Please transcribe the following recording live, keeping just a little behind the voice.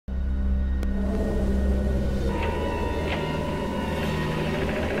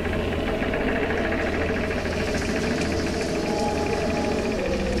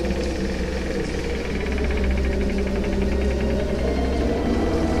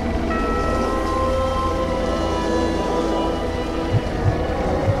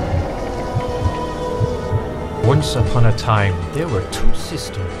Once upon a time, there were two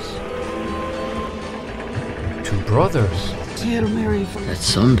sisters. Two brothers. Hail Mary. That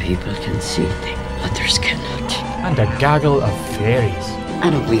some people can see things, others cannot. And a gaggle of fairies.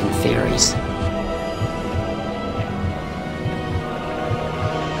 And a wheel of fairies.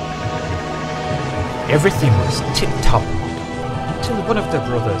 Everything was tip-top until one of the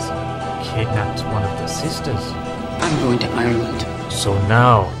brothers kidnapped one of the sisters. I'm going to Ireland. So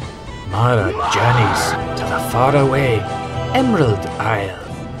now, Mara journeys to the faraway Emerald Isle.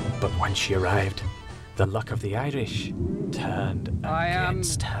 But when she arrived, the luck of the Irish turned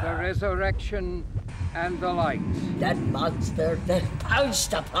against her. I am the resurrection and the light. That monster that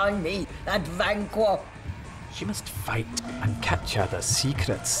pounced upon me, that Vanquo. She must fight and capture the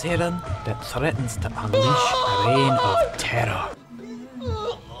secret serum that threatens to unleash a reign of terror.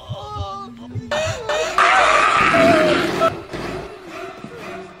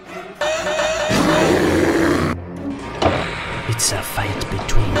 It's a fight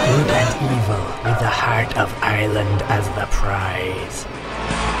between good and evil, with the heart of Ireland as the prize.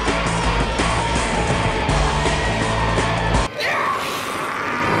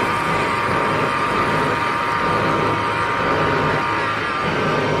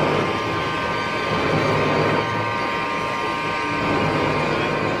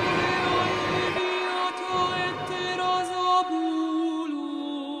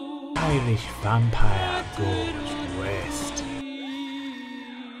 Irish vampire ghost.